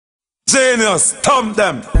Genius, Tump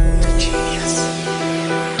them. Genius.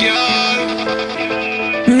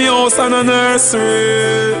 Yeah. Me house and a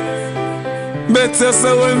nursery. Better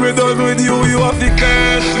say when we done with you, you have to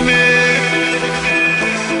curse me.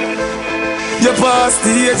 You pass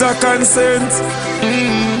the age of consent.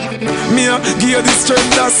 Me a give you the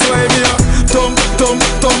strength, that's why me a thump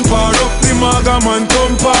her up. The maga man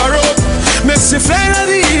thump her up. Make she fly in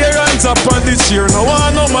the air and tap on the chair. No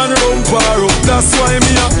one no man rump her up. That's why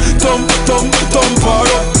me a thump her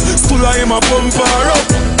up. School I him a pump her up.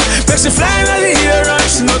 Make she fly in the air and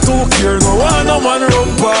she not too care. No one no man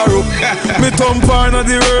rump her up. Me thump her in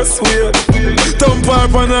the worst way. Thump her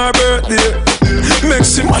on her birthday. Make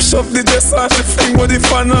she mash up the dress and she fling with the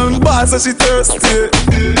fan and bars and she thirsty.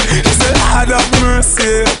 She said, Lord have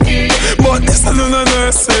mercy, but this is not a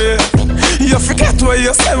nursery. You forget what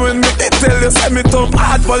you said when me did tell you. Say me thump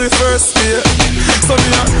hard for the first day. So me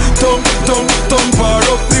a thump her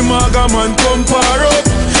up. The maga man thump her up.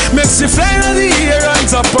 Make she fly in the air and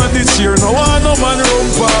tap on the chair. No one no man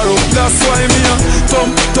rump her up. That's why me a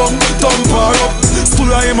thump her up. School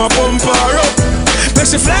I him a pump her up. Make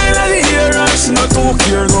she fly in the air and she not too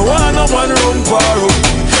care. No one no man rump her up.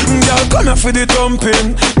 Girl come here for the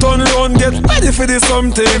thumping. Turn round get ready for the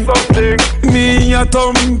something. Me a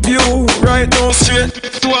thump you right now straight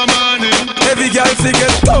to a morning. Every girl fi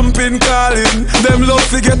get thumping calling. Them love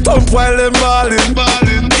fi get thump while them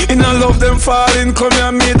balling. In a love them falling. Come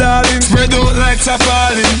here me darling. Spread out like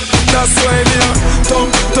falling. That's why me a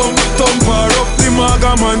thump her up. The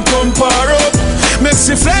maga man thump her up. Make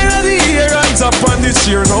she fly in the air and tap on the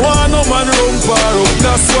chair. No one no man rump her up.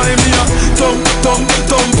 That's why me a thump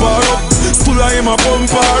her up. School I him a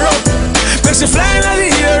pump her up. Make she fly in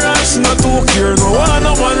the air and she not too care. No one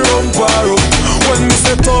no man rump her up. When me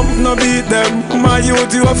say thump no beat them, my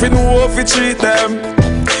youth you have to know how to treat them.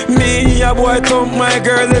 Me a boy thump my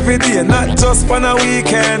girl every day, not just on a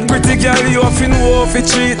weekend. Pretty girl you have to know how to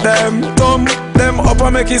treat them. Thump them up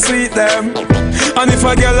and make it sweet them. And if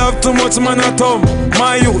a girl have too much man a thump,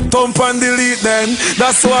 my youth thump and delete then.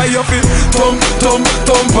 That's why you feel thump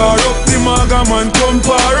her up. The maga man thump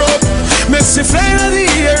her up. Make she fly in the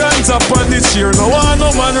air and tap on the chair. No one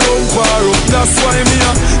no man rump her up. That's why me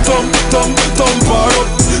a thump her up.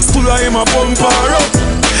 School I him a pump her up.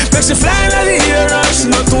 Make she fly in the air and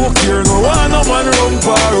she not too care. No one no man rump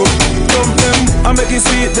her up. Thump them and make it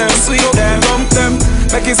sweet them, sweet them. Thump them,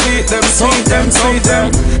 make it sweet them, sweet them, sweet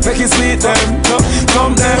them. Make it sweet them,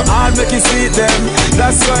 thump them and make it sweet them.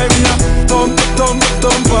 That's why me a thump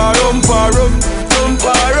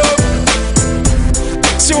her up.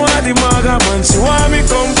 She want the maga man, she want